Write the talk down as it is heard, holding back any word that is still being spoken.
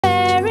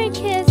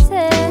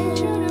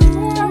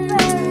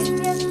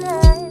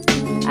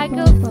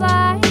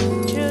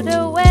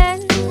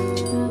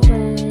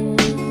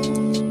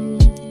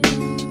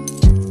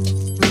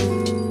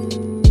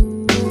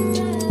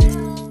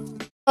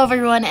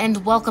everyone,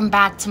 and welcome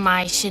back to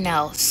my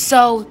channel.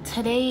 So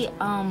today,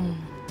 the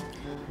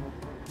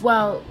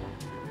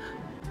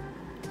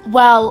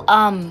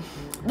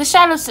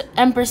Shadow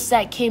Empress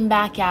set came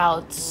back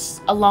out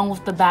along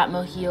with the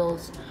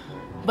Batmobiles,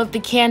 but the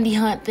candy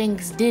hunt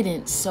things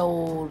didn't.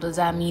 So does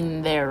that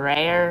mean they're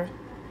rare?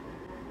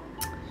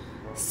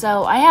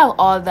 So I have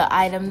all the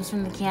items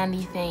from the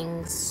candy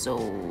things, so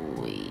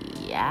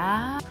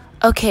yeah.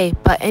 Okay,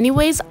 but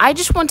anyways, I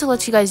just want to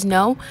let you guys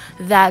know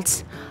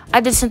that I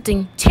did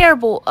something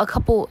terrible I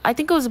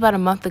think it was about a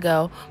month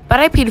ago,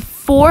 but I paid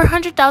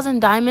 400,000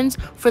 diamonds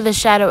for the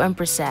Shadow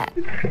Empress set.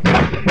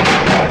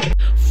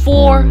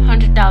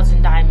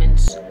 400,000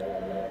 diamonds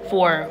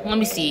for, let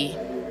me see,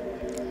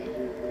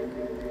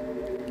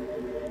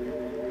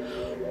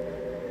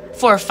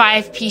 for a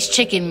 5-piece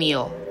chicken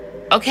meal.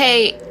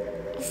 Okay,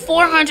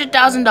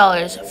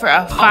 $400,000 for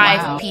a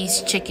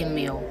 5-piece chicken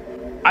meal.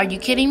 Are you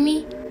kidding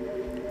me?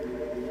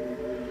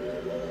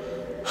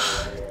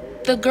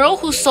 The girl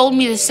who sold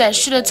me the set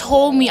should have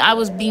told me I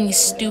was being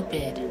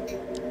stupid.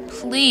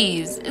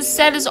 Please, this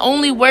set is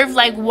only worth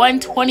like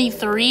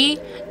 123.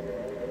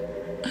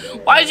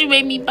 Why'd you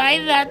make me buy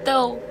that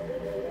though?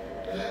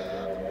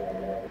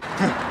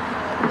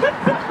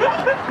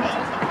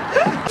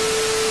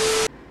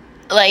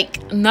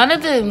 Like, none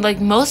of the, like,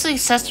 most of the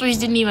accessories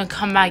didn't even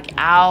come back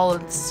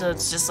out, so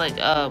it's just like,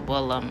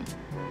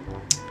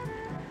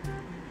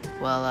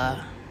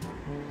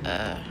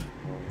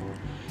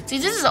 see,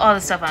 this is all the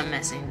stuff I'm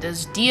missing.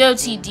 There's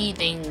DOTD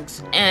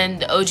things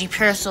and the OG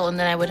parasol, and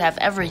then I would have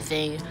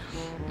everything.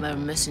 But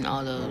I'm missing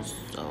all those,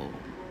 so.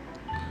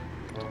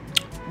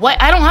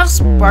 What? I don't have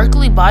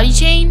sparkly body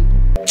chain?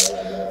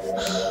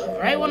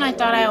 Right when I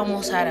thought I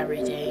almost had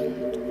everything.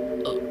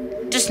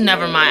 Just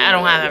never mind, I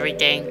don't have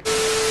everything.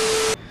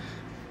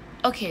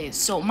 Okay,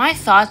 so my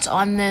thoughts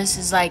on this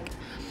is like,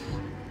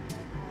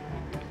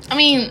 I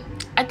mean,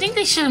 I think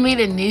they should have made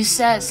a new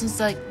set since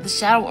like the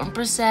Shadow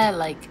Empress set,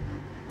 like,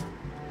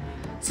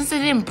 since they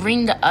didn't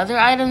bring the other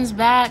items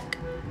back,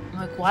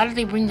 like, why did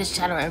they bring the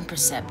Shadow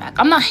Empress set back?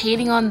 I'm not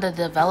hating on the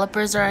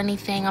developers or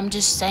anything. I'm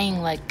just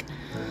saying, like,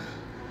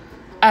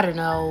 I don't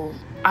know.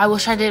 I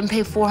wish I didn't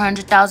pay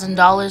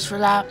 $400,000 for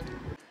that.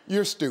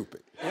 You're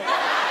stupid.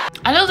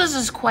 I know this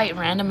is quite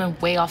random and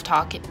way off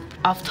topic,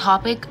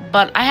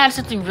 but I had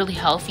something really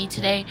healthy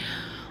today.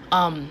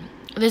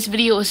 This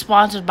video was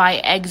sponsored by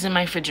eggs in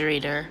my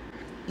refrigerator.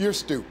 You're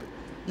stupid.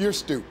 You're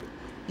stupid.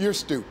 You're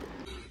stupid.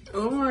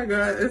 Oh my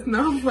god, it's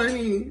not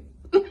funny.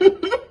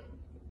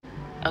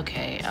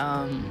 Okay,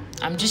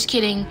 I'm just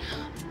kidding.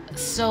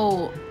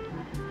 So,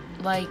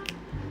 like,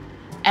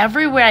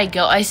 everywhere I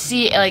go, I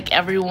see, like,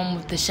 everyone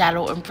with the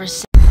Shadow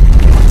Empress.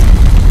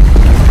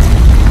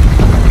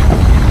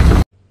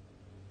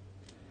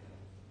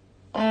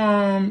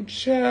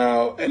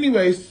 Child.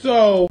 Anyway,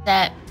 so.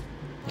 That,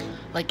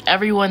 like,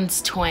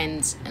 everyone's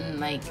twins, and,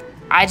 like,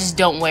 I just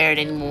don't wear it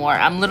anymore.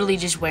 I'm literally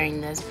just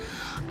wearing this.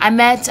 I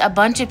met a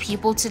bunch of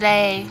people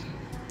today.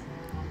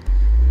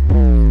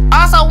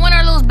 Also, when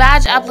are those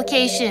badge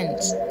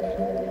applications?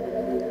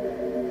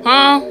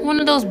 Huh? One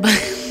of those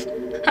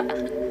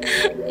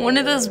one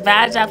of those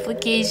badge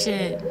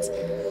applications.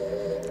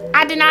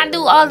 I did not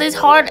do all this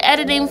hard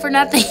editing for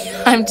nothing.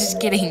 I'm just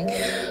kidding.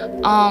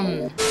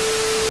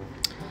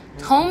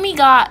 Tell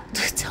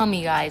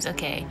me guys,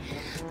 okay.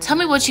 Tell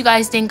me what you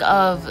guys think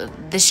of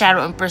the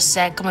Shadow Empress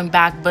set coming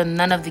back, but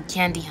none of the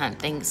candy hunt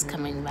things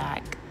coming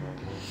back.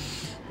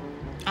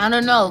 I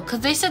don't know, because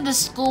they said the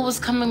school was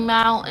coming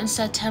out in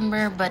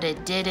September, but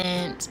it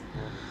didn't.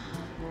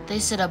 They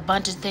said a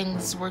bunch of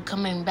things were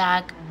coming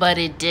back, but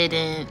it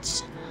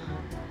didn't.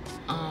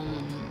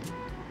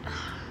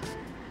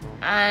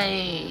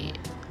 I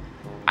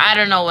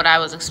don't know what I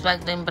was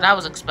expecting, but I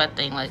was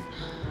expecting, like,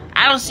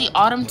 I don't see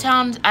Autumn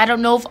Town. I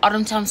don't know if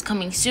Autumn Town's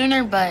coming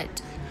sooner,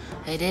 but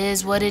it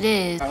is what it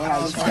is. It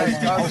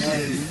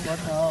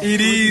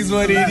is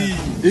what it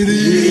is. It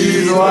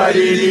is what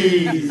it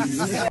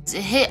is.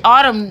 It hit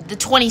autumn the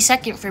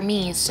 22nd for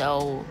me,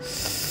 so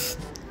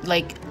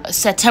like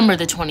September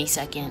the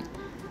 22nd.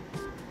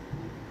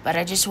 But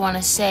I just want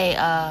to say,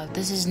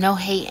 this is no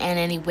hate in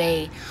any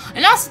way.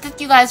 And also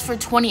thank you guys for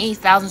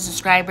 28,000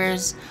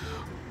 subscribers.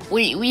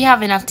 We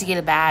have enough to get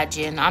a badge,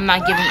 and I'm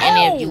not giving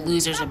any of you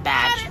losers a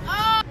badge.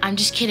 I'm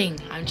just kidding.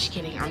 I'm just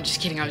kidding. I'm just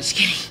kidding. I'm just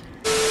kidding.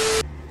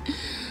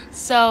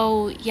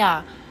 So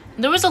yeah,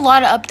 there was a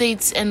lot of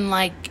updates in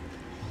like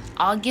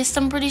August,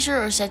 I'm pretty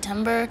sure, or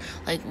September.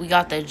 Like, we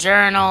got the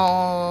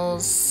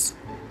journals.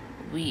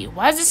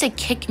 Why does it say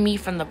kick me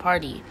from the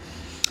party?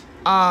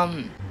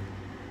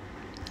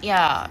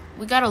 Yeah,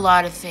 we got a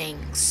lot of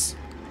things.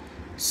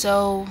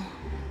 So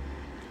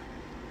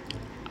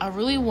I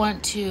really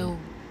want to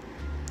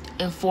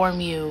inform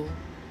you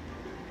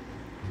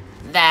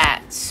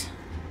that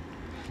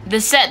the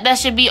set that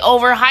should be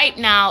overhyped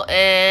now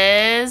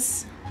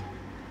is,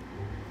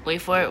 wait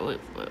for it,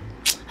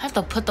 I have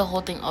to put the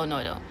whole thing, oh no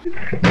I don't.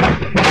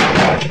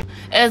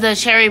 It's a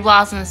cherry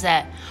blossom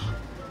set.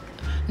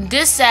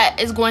 This set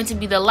is going to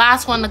be the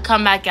last one to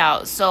come back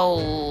out,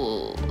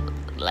 so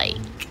like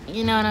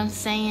You know what I'm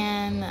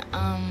saying?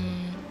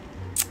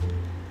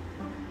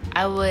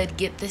 I would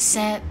get this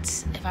set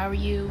if I were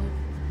you.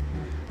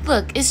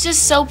 Look, it's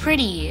just so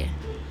pretty.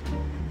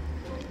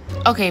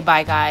 Okay,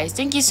 bye guys.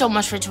 Thank you so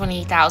much for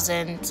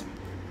 28,000.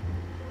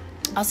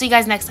 I'll see you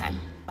guys next time.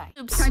 Bye.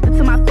 Turned it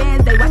to my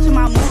fans, they watching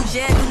my moves,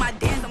 yeah, do my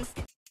dance.